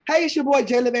Hey, it's your boy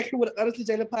Jaylin back here with the Honestly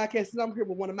Jaylin podcast, and I'm here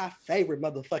with one of my favorite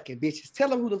motherfucking bitches. Tell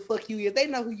them who the fuck you is. They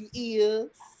know who you is.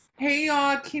 Hey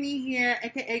y'all, Kenny here,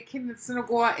 aka Kenneth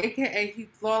Senegal, aka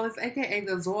Heflawless, aka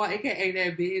the Zor, aka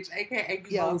that bitch, aka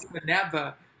you Yeah. hoes for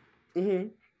never.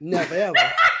 Never ever.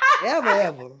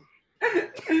 ever.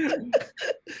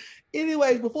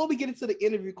 Anyways, before we get into the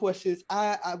interview questions,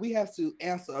 we have to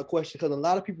answer a question because a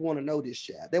lot of people want to know this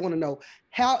shit. They want to know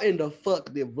how in the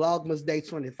fuck did Vlogmas Day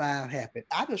 25 happen?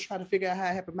 I just try to figure out how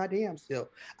it happened my damn self.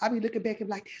 I be looking back and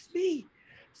like, that's me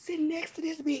sitting next to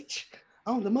this bitch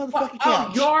on the motherfucking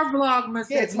couch. Your Vlogmas.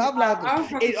 Yes, my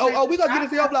Vlogmas. We're gonna get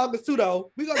into your Vlogmas too,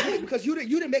 though. We're gonna get it because you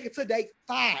didn't make it to day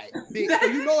 5, bitch. So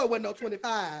you know it wasn't no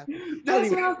 25. That's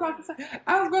what I was about to say.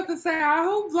 I was about to say, I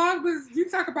hope Vlogmas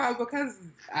you talk about because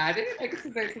I didn't make it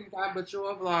to day 25, but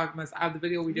your Vlogmas out of the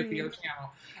video we did for your channel.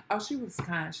 Oh, she was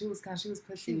kind. She was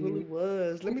pushy. She really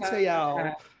was. Let me tell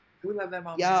y'all. We love that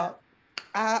moment. Y'all,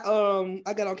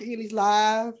 I got on Kenny's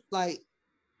live like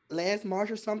last March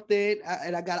or something,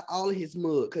 and I got all of his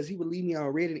mug because he would leave me on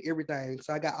red and everything.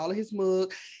 So I got all of his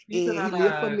mug, and he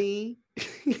lived for me.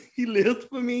 He lived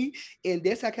for me, and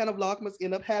that's how kind of Vlogmas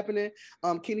end up happening.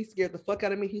 Kenny scared the fuck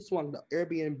out of me. He swung the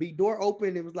Airbnb door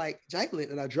open. It was like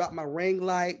Jaylin, and I dropped my ring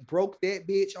light, broke that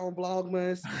bitch on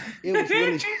Vlogmas. It was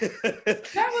really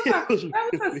that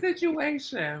was a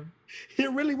situation.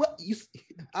 It really was.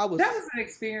 That was an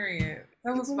experience.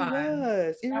 That was fun.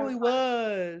 It really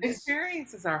was.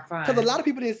 Experiences are fun. Because a lot of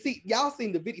people didn't see, y'all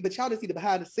seen the video, but y'all didn't see the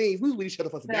behind the scenes. We was with each other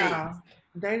for some days.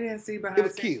 They didn't see behind the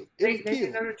scenes. It was cute. They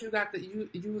didn't know that you got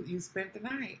you spent the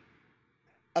night.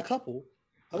 A couple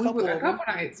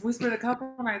nights. We spent a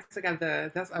couple nights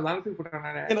together. That's a lot of people don't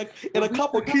know that. In a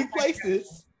couple cute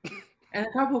places. In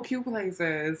a couple cute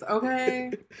places.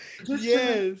 Okay.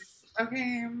 Yes.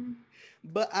 Okay.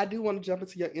 But I do want to jump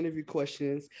into your interview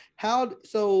questions.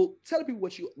 So tell the people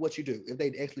what you do if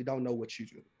they actually don't know what you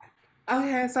do.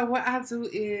 Okay, so what I do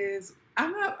is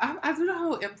I do the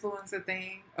whole influencer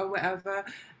thing or whatever,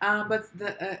 but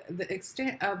the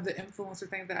extent of the influencer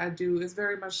thing that I do is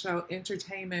very much so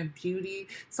entertainment, beauty.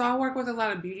 So I work with a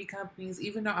lot of beauty companies,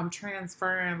 even though I'm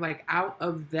transferring like out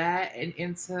of that and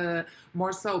into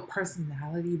more so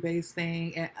personality based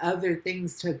thing and other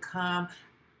things to come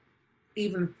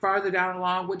even farther down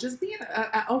along with just being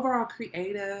an overall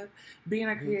creative, being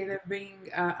a creative, being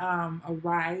a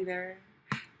writer,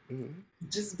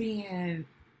 just being.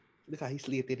 Look how he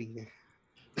slid it in.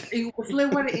 He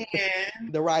slid what it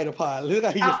in. The writer part. Look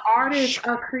how he an artist,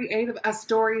 a creative, a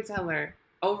storyteller.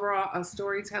 Overall, a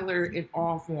storyteller in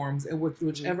all forms, in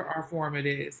whichever art form it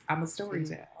is. I'm a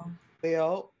storyteller.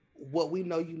 Well, what we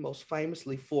know you most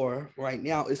famously for right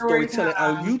now is storytelling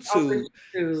on YouTube.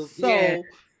 So,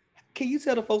 can you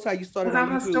tell the folks how you started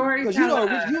on YouTube? Because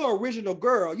you're an original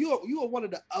girl. You are one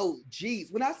of the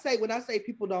OGs. When I say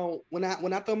people don't, when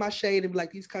I throw my shade and be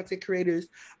like these content creators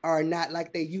are not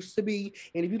like they used to be,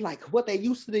 and if you like what they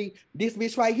used to be, this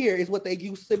bitch right here is what they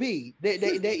used to be.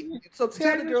 So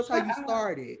tell the girls how you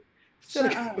started.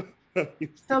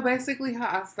 So basically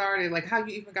how I started, like how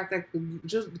you even got that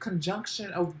just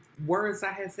conjunction of words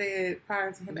I had said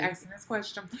prior to him asking this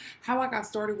question. How I got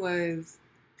started was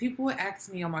people would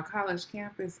ask me on my college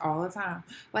campus all the time,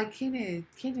 like, Kenneth,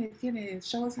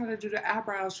 show us how to do the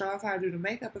eyebrows, show us how to do the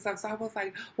makeup and stuff. So I was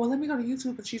like, well, let me go to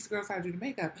YouTube and teach the girls how to do the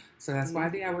makeup. So that's what I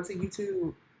did. I went to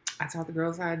YouTube. I taught the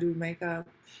girls how to do makeup.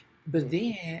 But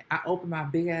then I opened my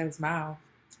big ass mouth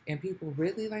and people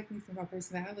really like me for my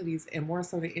personalities. And more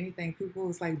so than anything, people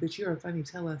was like, but you're a funny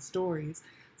teller of stories.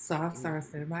 So I started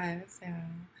sitting my ass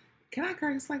down. Can I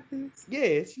curse like this?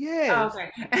 Yes. Oh,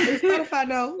 okay. Spotify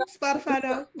no.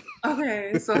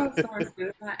 Okay, so I started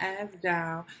sitting my ass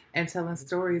down and telling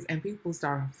stories, and people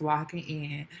started flocking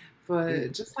in for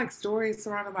just like stories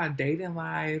surrounding my dating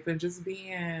life and just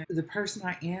being the person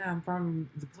I am from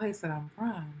the place that I'm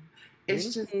from.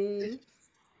 It's just,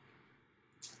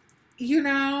 you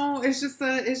know, it's just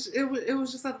it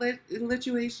was just a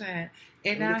lituation,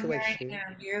 and now here I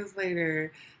am years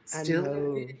later, still that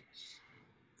bitch.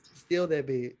 Still that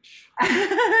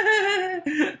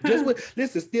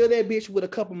bitch with a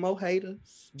couple more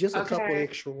haters. Just a couple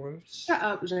extra ones. Shut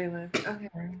up, Jaylin.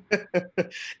 Okay.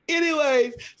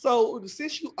 Anyways, so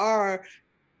since you are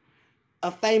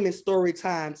a famous story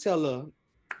time teller,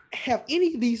 have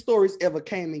any of these stories ever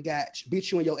came and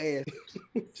beat you in your ass?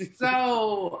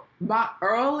 So my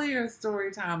earlier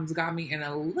story times got me in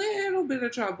a little bit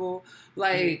of trouble.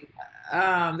 Like,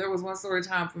 there was one story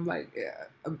time from like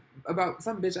about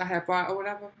some bitch I had fought or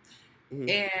whatever,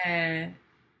 and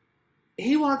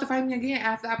he wanted to fight me again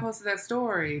after I posted that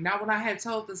story. Now, when I had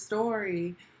told the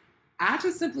story, I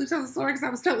just simply tell the story because I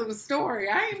was telling the story.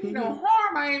 I ain't mean no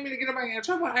harm. I ain't mean to get nobody in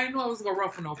trouble. I didn't know I was going to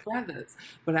ruffle no feathers.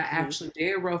 But I actually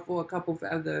did ruffle a couple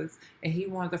feathers. And he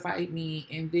wanted to fight me.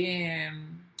 And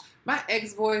then my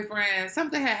ex-boyfriend,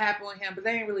 something had happened with him, but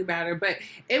they didn't really matter. But I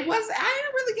didn't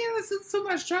really get into too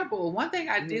much trouble. One thing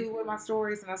I did with my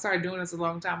stories, and I started doing this a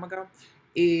long time ago,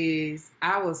 is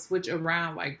I would switch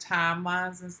around like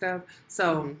timelines and stuff.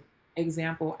 So,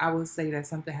 example, I would say that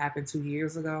something happened 2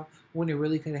 years ago when it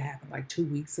really could have happened like 2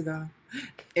 weeks ago,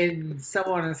 and so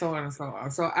on and so on and so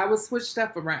on. So I would switch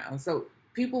stuff around. So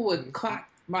people would clock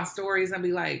my stories and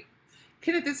be like,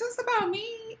 Kenneth, this is about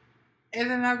me. And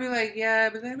then I'd be like, yeah,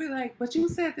 but they'd be like, but you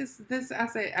said this. I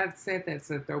said that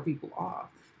to throw people off,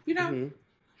 you know?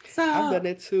 So I've done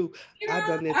that too. You know,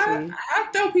 I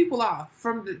throw people off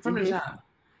from the jump.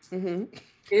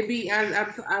 It be,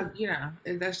 you know,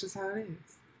 that's just how it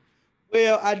is.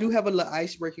 Well, I do have a little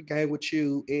icebreaker game with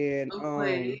you, and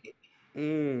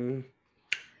an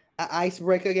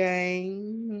icebreaker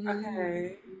game.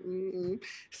 Okay.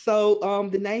 So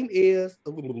the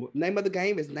name of the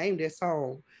game is Name That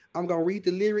Song. I'm gonna read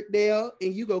the lyric there,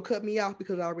 and you go cut me off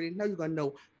because I already know you're gonna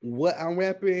know what I'm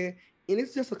rapping. And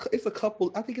it's just a couple.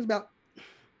 I think it's about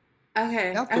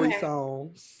 3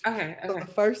 songs. Okay. So the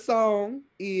first song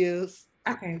is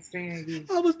I can't stand you.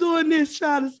 I was doing this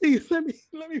trying to see. Let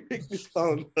me pick this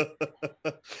song.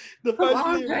 The first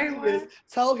lyric is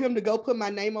told him to go put my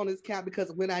name on his account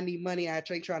because when I need money, I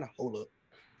ain't trying to hold up.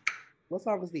 What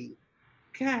song is this?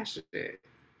 Cash it.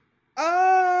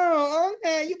 Oh,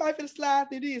 okay. You might finna slide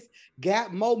through this.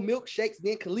 Got more milkshakes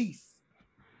than Khalees.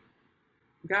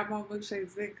 Got more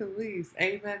milkshakes than Khalees.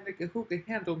 Ain't that nigga who can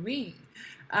handle me.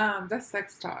 That's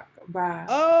Sex Talk by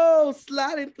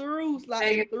sliding through.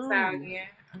 Yeah.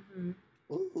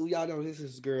 Ooh, y'all know this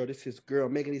is girl.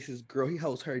 Megan, this is girl. He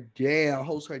holds her down.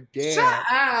 Shut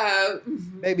up.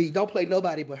 Baby, don't play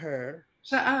nobody but her.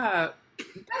 Shut up.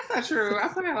 That's not true. I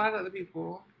play a lot of other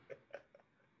people.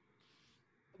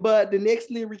 But the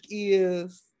next lyric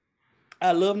is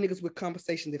I love niggas with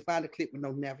conversation. They find a clip with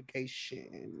no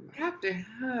navigation. Captain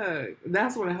Hook.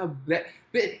 That's what they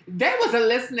wasn't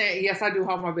listening. Yes, I do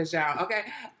hold my bitch out. Okay.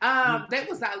 They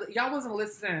was not. Y'all wasn't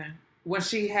listening when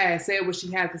she had said what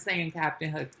she had to say in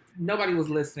Captain Hook. Nobody was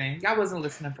listening. Y'all wasn't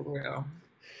listening for real.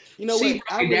 You know what?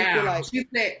 I really feel like she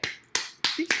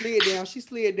said she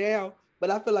slid down.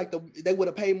 But I feel like they would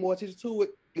have paid more attention to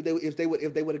it if they would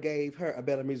have gave her a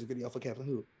better music video for Captain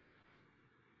Hook.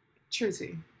 True.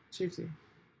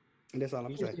 And that's all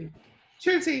I'm saying.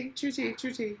 True. Or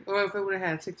if it would have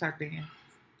had a TikTok dance.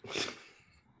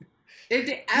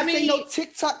 I mean, no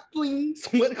TikTok queens.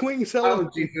 What queens? Oh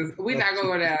Jesus, we're not gonna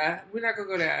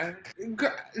go there.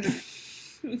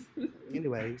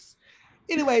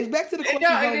 Anyways, back to the question.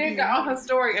 And then got on her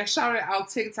story and shouted out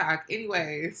TikTok.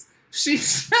 Anyways, she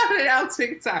shouted out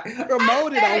TikTok.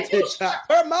 Promoted on TikTok.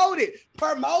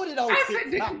 Promoted on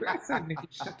TikTok. I said, Nikki,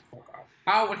 shut the fuck up.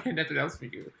 I don't want to hear nothing else from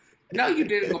you. No, you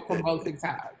didn't go promote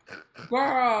TikTok.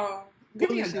 Girl,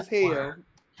 foolish as hell.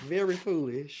 Very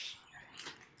foolish.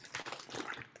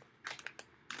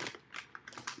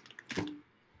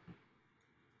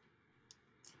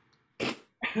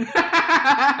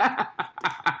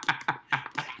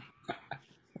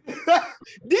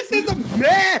 This is a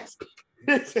mess.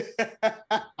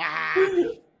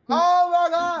 Oh my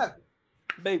God.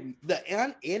 Baby, the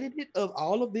unedited of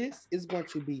all of this is going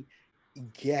to be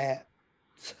ghetto.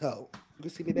 You can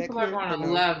see me back People are going to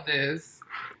love this.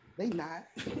 They not.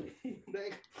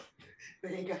 They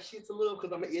ain't got shit to love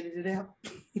because I'm going to edit it out.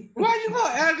 Why you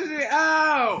going to edit it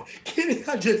out?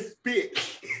 I just spit.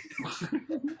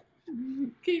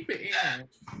 Keep it in.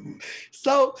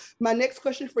 So, my next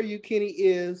question for you, Kenny,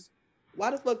 is why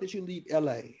the fuck did you leave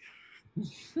LA?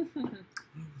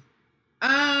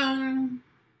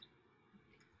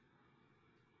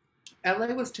 LA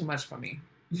was too much for me.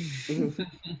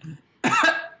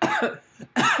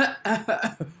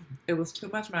 It was too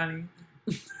much money.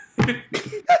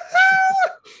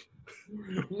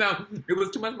 No, it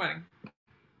was too much money.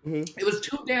 It was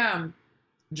too damn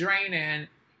draining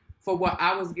for what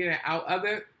I was getting out of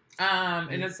it.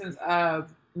 In the sense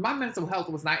of my mental health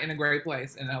was not in a great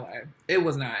place in LA. It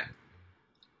was not.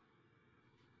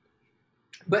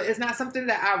 But it's not something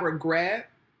that I regret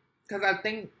because I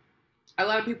think a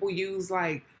lot of people use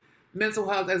like mental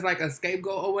health as like a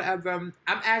scapegoat or whatever. I'm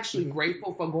actually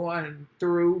grateful for going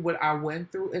through what I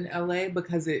went through in LA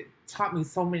because it taught me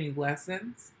so many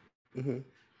lessons. But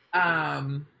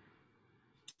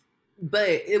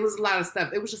it was a lot of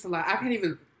stuff. It was just a lot. I can't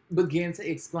even begin to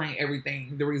explain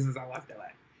everything, the reasons I left LA.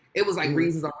 It was like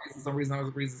reasons on reasons on reasons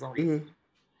on reasons on reasons.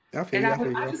 I feel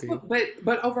you.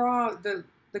 But overall,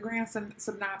 the grand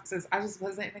synopsis. I just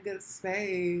wasn't in a good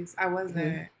space. I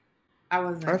wasn't. I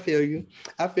wasn't. I feel you.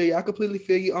 I completely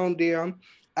feel you on there.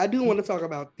 I do want to talk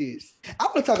about this. I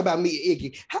want to talk about me and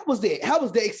Iggy. How was that? How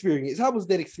was that experience?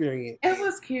 It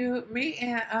was cute. Me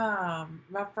and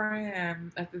my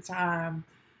friend at the time,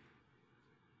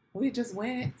 we just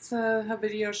went to her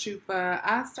video shoot. But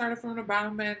I started from the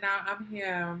bottom, and now I'm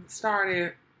here.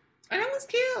 Started, and it was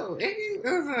cute. It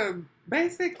was a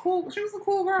basic cool. She was a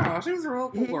cool girl. She was a real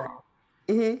cool girl.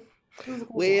 She was a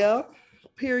cool girl.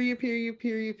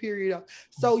 Period.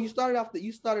 So you started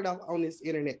off on this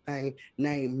internet thing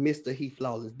named Mr.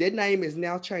 Heflawless. That name is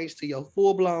now changed to your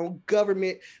full-blown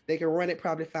government. They can run it,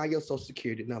 probably find your social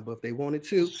security number if they wanted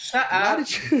to. Shut up.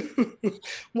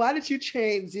 Why did you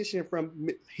transition from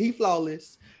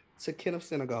Heflawless to Kenneth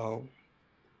Senegal?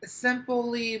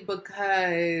 Simply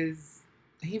because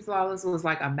Heflawless was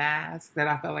like a mask that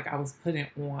I felt like I was putting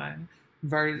on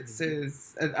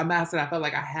versus a mask that I felt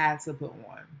like I had to put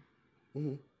on.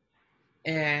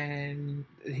 And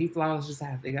Heflawless just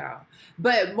had to go.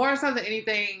 But more so than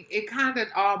anything, it kind of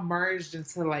all merged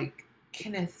into like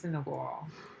Kenneth Senegal.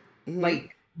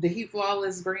 Like the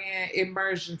Heflawless brand, it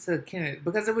merged into Kenneth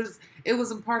because it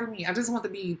was a part of me. I just want to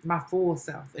be my full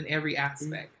self in every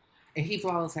aspect. And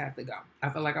Heflawless had to go. I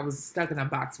felt like I was stuck in a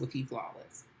box with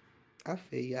Heflawless. I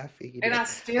feel you. And I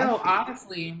still,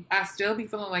 honestly, I still be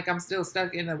feeling like I'm still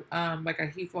stuck in a like a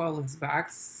Heflawless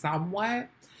box somewhat.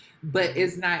 But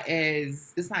it's not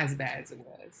as bad as it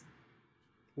was.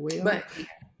 Well, but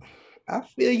I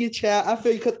feel you, child. I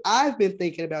feel you because I've been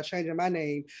thinking about changing my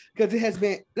name because it has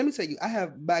been. Let me tell you, I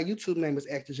have my YouTube name is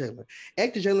Actor Jaylin.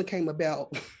 Actor Jaylin came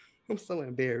about. I'm so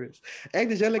embarrassed.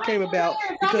 Actor Jaylin came about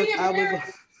because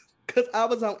I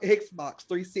was on Xbox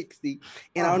 360,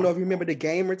 and I don't know if you remember the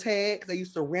gamer tags. They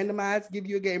used to give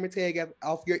you a gamer tag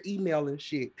off your email and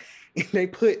shit, and they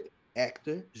put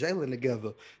Actor Jaylin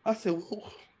together. I said. Whoa.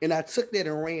 And I took that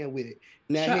and ran with it.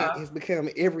 Now it's become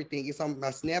everything. It's on my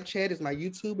Snapchat, it's my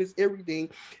YouTube, it's everything.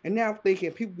 And now I'm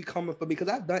thinking people be coming for me because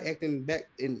I've done acting back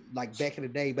in the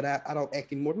day, but I don't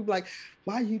act anymore. People like,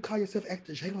 why you call yourself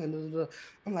Actor Jaylin?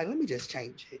 I'm like, let me just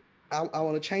change it. I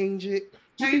want to change it.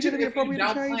 Change it if you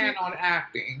don't plan on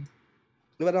acting.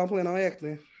 If I don't plan on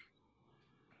acting.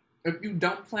 If you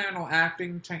don't plan on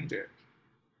acting, change it.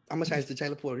 I'm going to change it to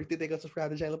Jaylin Porter. You think they're going to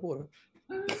subscribe to Jaylin Porter?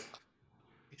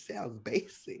 It sounds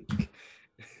basic.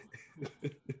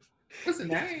 What's the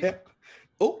name?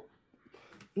 Oh,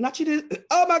 not you did.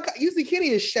 Oh my God! You see, Kenny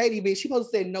is shady, bitch. She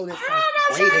supposed to say no. That sounds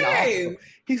great and awesome.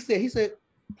 He said,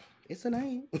 it's a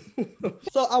name.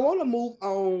 So I want to move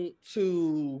on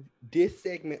to this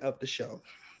segment of the show.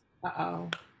 Oh.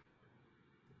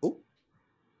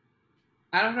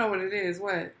 I don't know what it is.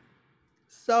 What?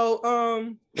 So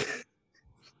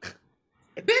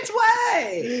bitch, what?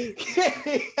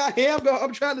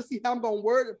 I'm trying to see how I'm gonna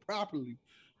word it properly.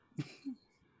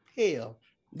 Hell,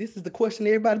 this is the question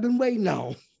everybody's been waiting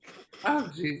on. Oh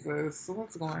Jesus,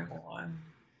 what's going on?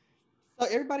 So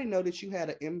everybody know that you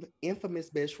had an infamous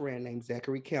best friend named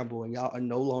Zachary Campbell, and y'all are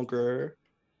no longer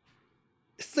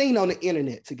seen on the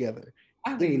internet together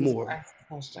anymore.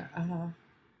 Question.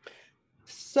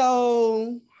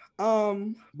 So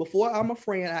before I'm a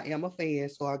friend, I am a fan,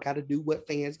 so I got to do what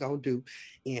fans gonna do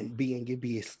and be in your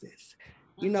business.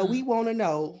 You know, we want to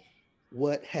know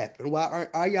what happened. Why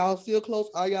are y'all still close?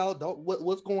 Are y'all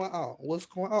what's going on? What's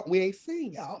going on? We ain't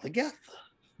seen y'all together.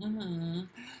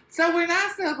 So we're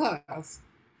not still close.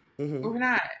 We're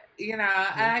not. You know,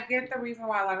 I get the reason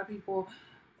why a lot of people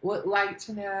would like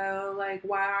to know, like,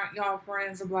 why aren't y'all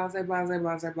friends? Blah blah blah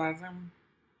blah blah blah.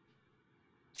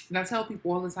 And I tell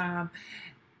people all the time,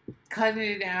 cutting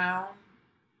it down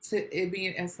to it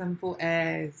being as simple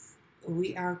as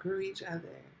we outgrew each other.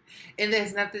 And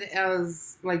there's nothing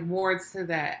else, like, more to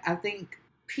that. I think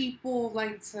people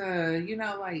like to, you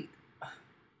know, like,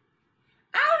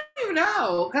 I don't even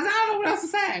know, because I don't know what else to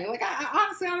say. Like, I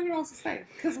honestly, I don't even know what else to say,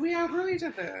 because we outgrew each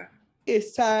other.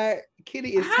 It's tired.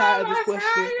 Kitty is tired of this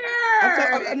question.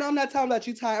 I'm not talking about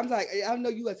you tired. I'm like, I know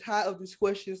you are tired of this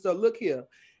question. So look here.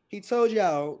 He told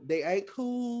y'all they ain't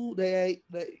cool. They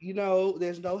ain't, you know,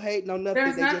 there's no hate, no nothing.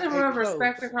 There's nothing real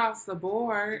respect across the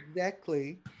board.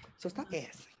 Exactly. So stop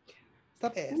asking.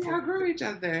 Stop asking. We outgrew each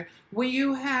other. When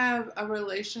you have a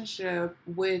relationship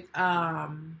with,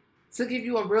 to give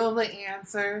you a real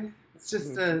answer, it's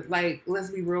just like, let's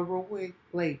be real quick.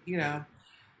 Like, you know,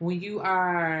 when you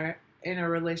are in a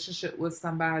relationship with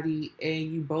somebody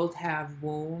and you both have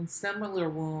wounds, similar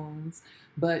wounds,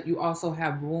 but you also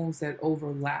have wounds that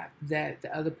overlap that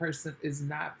the other person is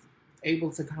not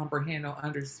able to comprehend or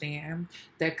understand,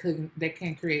 that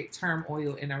can create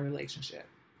turmoil in a relationship.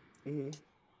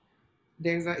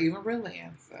 There's an even real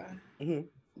answer. Mm-hmm.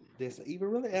 There's an even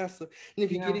real answer. And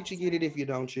if you get it, you get it. If you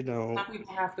don't, you don't. Some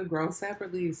people have to grow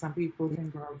separately. Some people can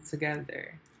grow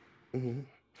together. Mm-hmm.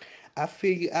 I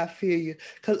feel you. I feel you.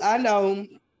 Because I know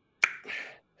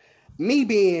me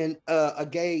being a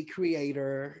gay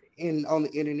creator on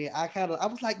the internet, I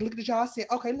was like, look at y'all. I said,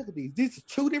 okay, look at these. These are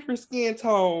two different skin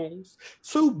tones,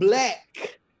 two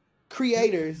black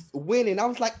creators winning. I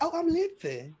was like, oh, I'm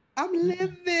living. I'm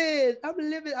living. I'm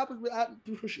living.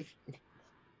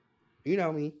 You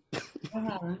know me.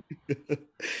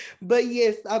 But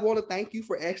yes, I want to thank you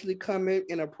for actually coming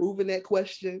and approving that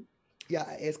question. Yeah,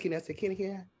 I asked Kenny. I said, Kenny,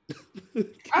 can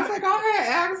I was like, go ahead,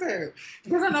 ask it.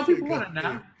 Because I know people want to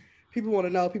know. People want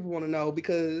to know. People want to know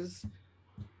because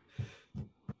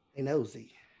they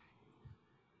nosy.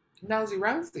 Nosy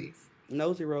Rosies.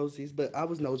 Nosy Rosies, but I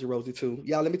was nosy Rosie too.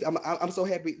 Y'all, I'm so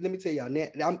happy. Let me tell y'all,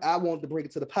 I wanted to bring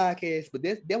it to the podcast, but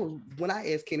that was when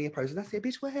I asked Kenny in person. I said,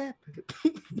 "Bitch, what happened?"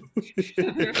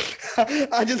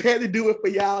 I just had to do it for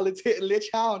y'all and let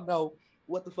y'all know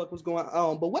what the fuck was going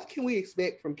on. But what can we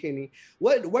expect from Kenny?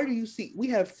 Where do you see? We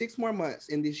have 6 more months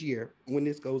in this year when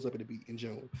this goes up in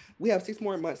June. We have 6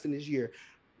 more months in this year.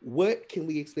 What can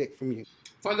we expect from you?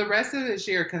 For the rest of this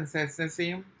year,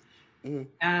 consistency.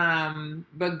 Mm-hmm.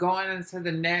 But going into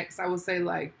the next, I would say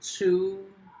like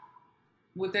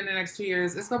within the next 2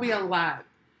 years, it's gonna be a lot.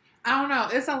 I don't know,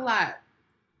 it's a lot.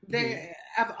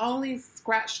 I've only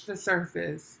scratched the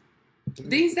surface. Mm-hmm.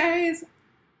 These days,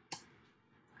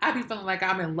 I be feeling like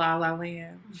I'm in La La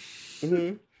Land. Mm-hmm.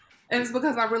 And it's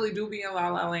because I really do be in La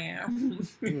La Land.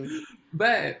 Mm-hmm.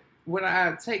 But what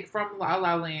I take from La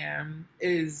La Land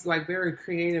is like very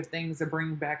creative things to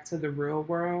bring back to the real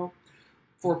world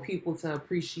for people to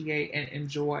appreciate and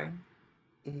enjoy.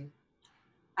 Mm-hmm.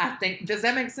 I think, does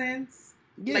that make sense?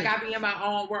 Yeah. Like I be in my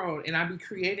own world and I be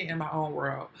creating in my own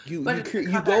world. You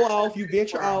go off, you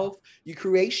venture off, you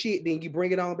create shit, then you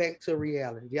bring it on back to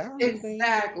reality. Yeah,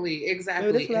 exactly.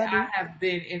 And I have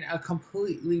been in a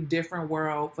completely different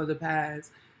world for the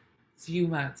past few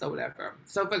months or whatever.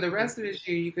 So for the rest of this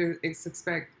year, you could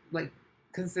expect like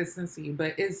consistency,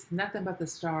 but it's nothing but the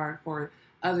start for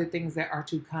other things that are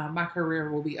to come. My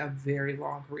career will be a very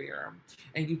long career,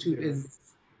 and YouTube is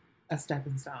a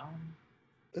stepping stone.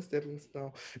 A stepping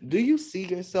stone. Do you see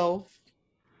yourself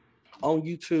on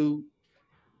YouTube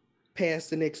past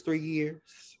the next 3 years?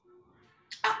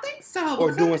 I think so.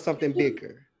 Or doing something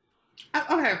bigger?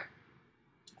 Okay.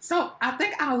 So I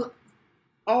think I'll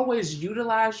always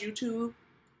utilize YouTube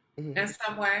in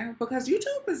some way because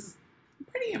YouTube is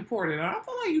pretty important. I don't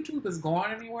feel like YouTube is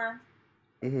going anywhere.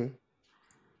 Mm-hmm.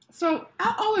 So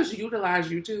I always utilize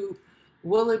YouTube.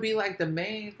 Will it be like the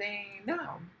main thing? No.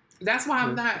 That's why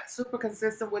I'm not super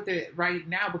consistent with it right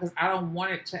now because I don't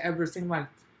want it to ever seem like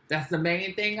that's the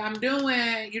main thing I'm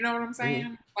doing. You know what I'm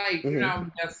saying? Like, you know,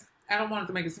 I don't want it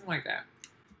to make it seem like that.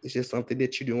 It's just something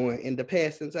that you're doing in the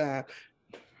past in time.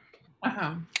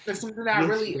 It's something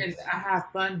that I have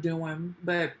fun doing,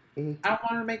 but I don't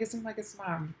want to make it seem like it's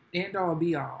my end all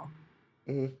be all.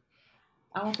 I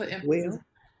won't put emphasis.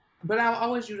 But I'll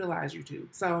always utilize YouTube.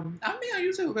 So I'll be on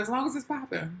YouTube as long as it's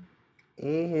popping.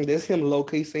 That's him low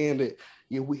key saying that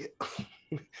we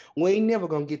ain't never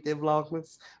gonna get that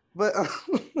Vlogmas. But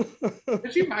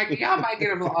but y'all might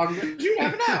get a Vlogmas. You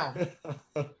never know.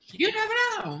 You never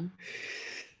know.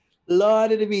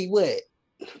 Lord, it'll be what?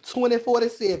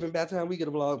 2047 by the time we get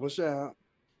a Vlogmas, child.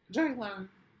 Jaylin,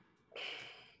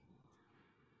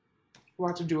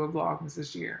 watch her do a Vlogmas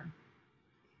this year.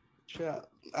 Child,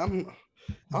 I don't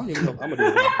even know if I'm gonna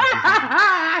do it.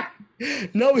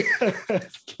 No,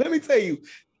 let me tell you,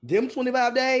 them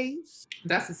 25 days.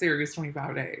 That's a serious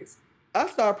 25 days. I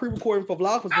started pre-recording for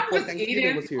Vlogmas before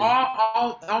Thanksgiving was here.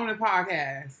 All on the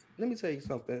podcast. Let me tell you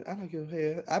something. I don't give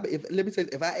a hell. Let me tell you,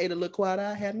 if I ate a little quiet,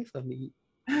 I had me something to eat.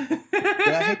 But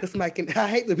I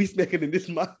hate to be smacking in this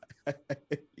mic.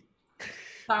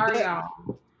 Sorry,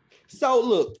 y'all. So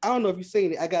look, I don't know if you've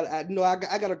seen it. I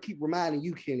gotta keep reminding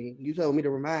you, Kenny. You told me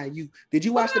to remind you. Did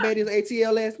you watch the Baddies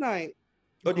ATL last night,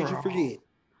 or did you forget?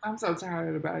 I'm so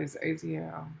tired of the Baddies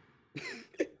ATL.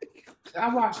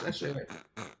 I watched that shit.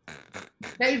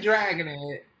 They dragging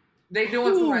it. They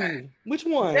doing too much. Which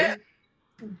one? The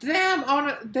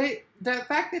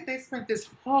fact that they spent this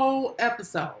whole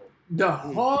episode,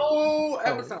 because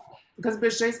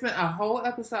bitch, they spent a whole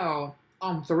episode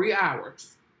on 3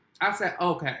 hours. I said,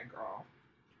 okay, girl.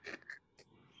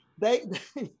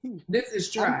 This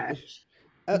is trash.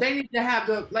 They need to have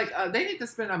they need to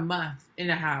spend a month in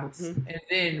the house and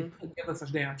then give us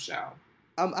a damn show.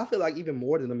 I feel like even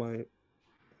more than a month.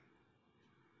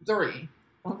 3.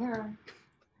 Okay.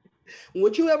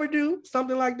 Would you ever do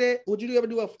something like that? Would you ever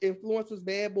do an influencers,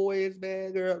 bad boys,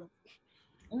 bad girl?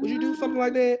 Would you do something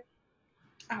like that?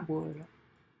 I would.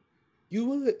 You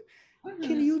would?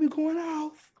 Kenny, you be going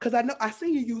off. Because I know I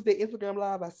seen you use that Instagram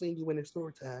live. I seen you in the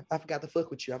story time. I forgot to fuck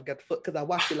with you. I forgot to fuck because I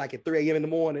watched it like at 3 a.m. in the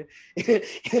morning and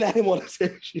I didn't want to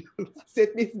search you. I said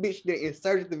this bitch there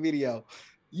inserted the video.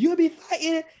 You'll be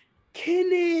fighting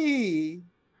Kenny.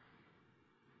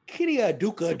 Kenny a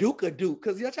duke.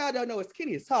 Because your child don't know it's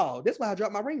Kenny is tall. That's why I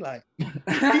dropped my ring light. He opened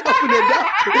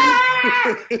that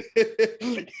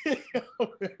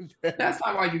door. That's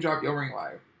not why you dropped your ring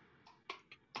light.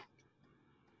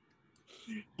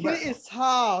 Kenny is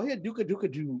tall. He a duke.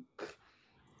 Bitch,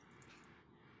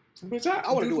 I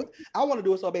want to do it. I want to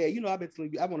do it so bad. You know, I've been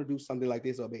telling you I want to do something like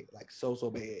this so bad, like so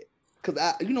bad.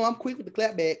 Because I'm quick with the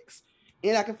clapbacks,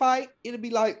 and I can fight. It'll be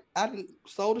like I done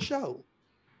sold the show.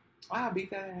 I'll beat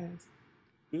that ass.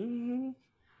 Mm-hmm.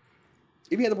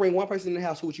 If you had to bring one person in the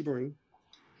house, who would you bring?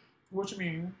 What you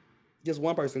mean? Just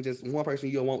one person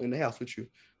you'll want in the house with you.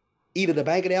 Either the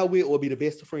bank it out with or be the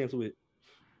best of friends with.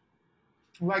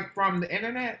 Like from the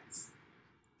internet?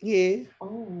 Yeah.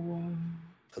 Oh.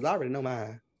 Because I already know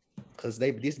mine. Because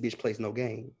this bitch plays no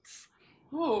games.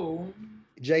 Oh.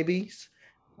 JB's.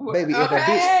 Baby, if a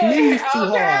bitch sneezes too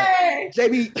hard,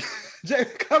 JB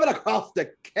coming across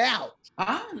the couch.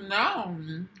 I don't know.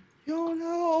 You don't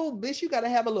know, bitch. You gotta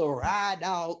have a little ride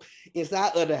dog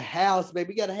inside of the house,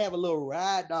 baby. You gotta have a little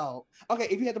ride dog. Okay,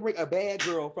 if you had to bring a bad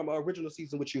girl from an original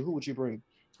season with you, who would you bring?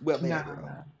 What bad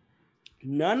girl?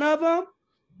 None of them?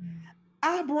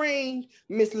 I bring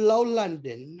Miss Low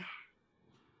London.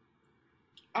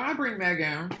 I bring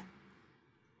Megan.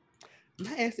 I'm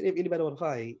not asking if anybody want to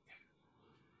fight.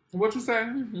 What you say?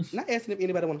 Not asking if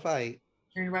anybody want to fight.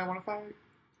 Anybody want to fight?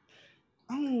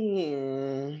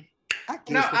 I guess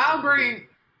no, I'll bring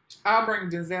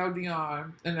Denzel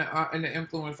Dion in the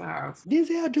influencer house.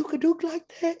 Denzel Duke like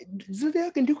that?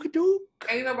 Denzel can Duke.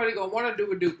 Ain't nobody gonna want to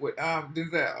do a Duke with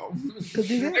Denzel. Cause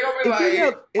Denzel, they gonna be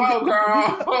like, oh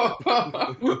girl.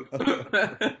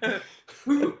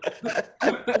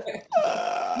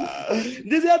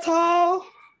 Denzel tall.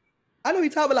 I know he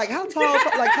tall, but like how tall?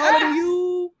 Like taller than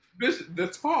you? The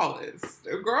tallest.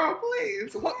 Girl,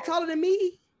 please. What, taller than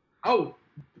me? Oh,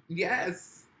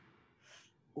 yes.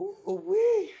 Ooh,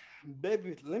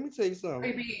 baby, let me tell you something.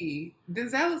 Baby,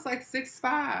 Denzel is like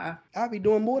 6'5". I'll be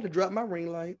doing more to drop my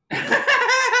ring light.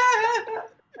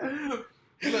 Look,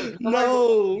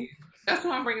 no. That's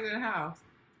why I'm bringing it in the house.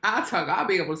 I'll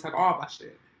be able to tuck all my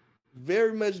shit.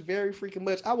 Very freaking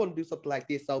much. I want to do something like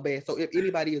this so bad. So if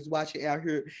anybody is watching out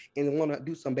here and want to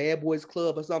do some Bad Boys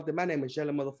Club or something, my name is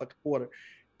Jaylin motherfucking Porter.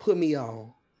 Put me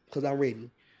on, because I'm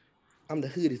ready. I'm the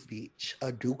hoodest bitch.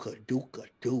 A duke.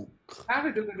 How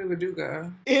to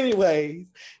duka.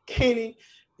 Anyways, Kenny,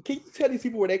 can you tell these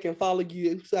people where they can follow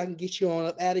you so I can get you on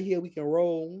up out of here? We can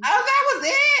roll. Oh, that was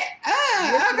it?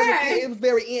 Yes, Okay. It was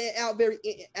very in and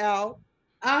out.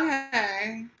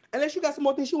 Okay. Unless you got some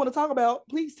more things you want to talk about,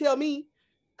 please tell me.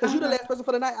 Because you're the last person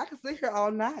for the night. I can sit here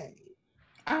all night.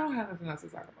 I don't have nothing else to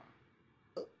talk about.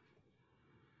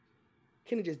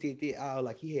 Kenny just did that all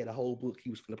like he had a whole book he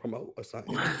was going to promote or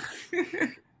something.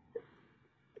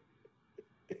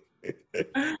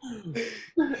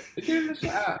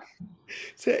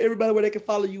 Tell everybody where they can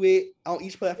follow you at on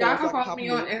each platform. Y'all can follow me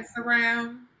on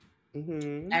Instagram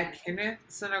at Kenneth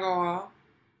Senegal.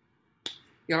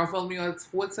 Y'all follow me on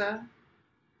Twitter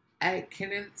at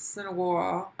Kenneth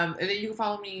Senegal. And then you can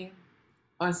follow me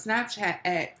on Snapchat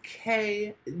at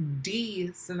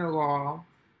KD Senegal.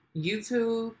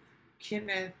 YouTube,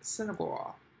 Kenneth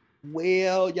Senegal.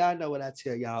 Well, y'all know what I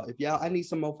tell y'all. If I need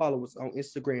some more followers on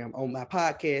Instagram, on my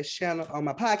podcast channel, on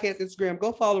my podcast Instagram,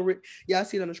 go follow it. Y'all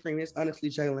see it on the screen. It's honestly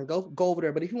Jaylin. Go over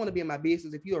there. But if you want to be in my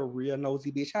business, if you're a real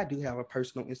nosy bitch, I do have a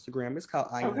personal Instagram. It's called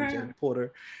I am Jaylin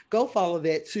Porter. Go follow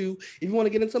that too. If you want to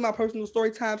get into my personal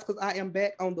story times, because I am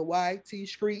back on the YT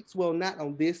streets. Well, not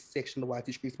on this section of the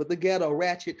YT streets, but the ghetto,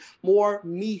 ratchet, more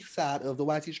me side of the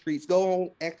YT streets. Go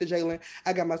on Actor Jaylin.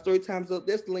 I got my story times up.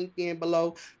 There's the link in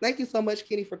below. Thank you so much,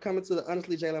 Kenny, for coming to the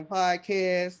Honestly Jaylin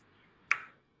podcast.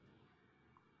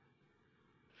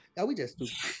 Yeah, we just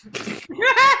stupid.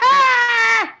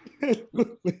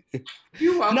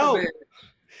 You welcome. No,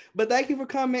 but thank you for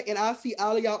coming, and I'll see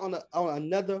all of y'all on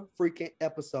another freaking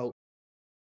episode.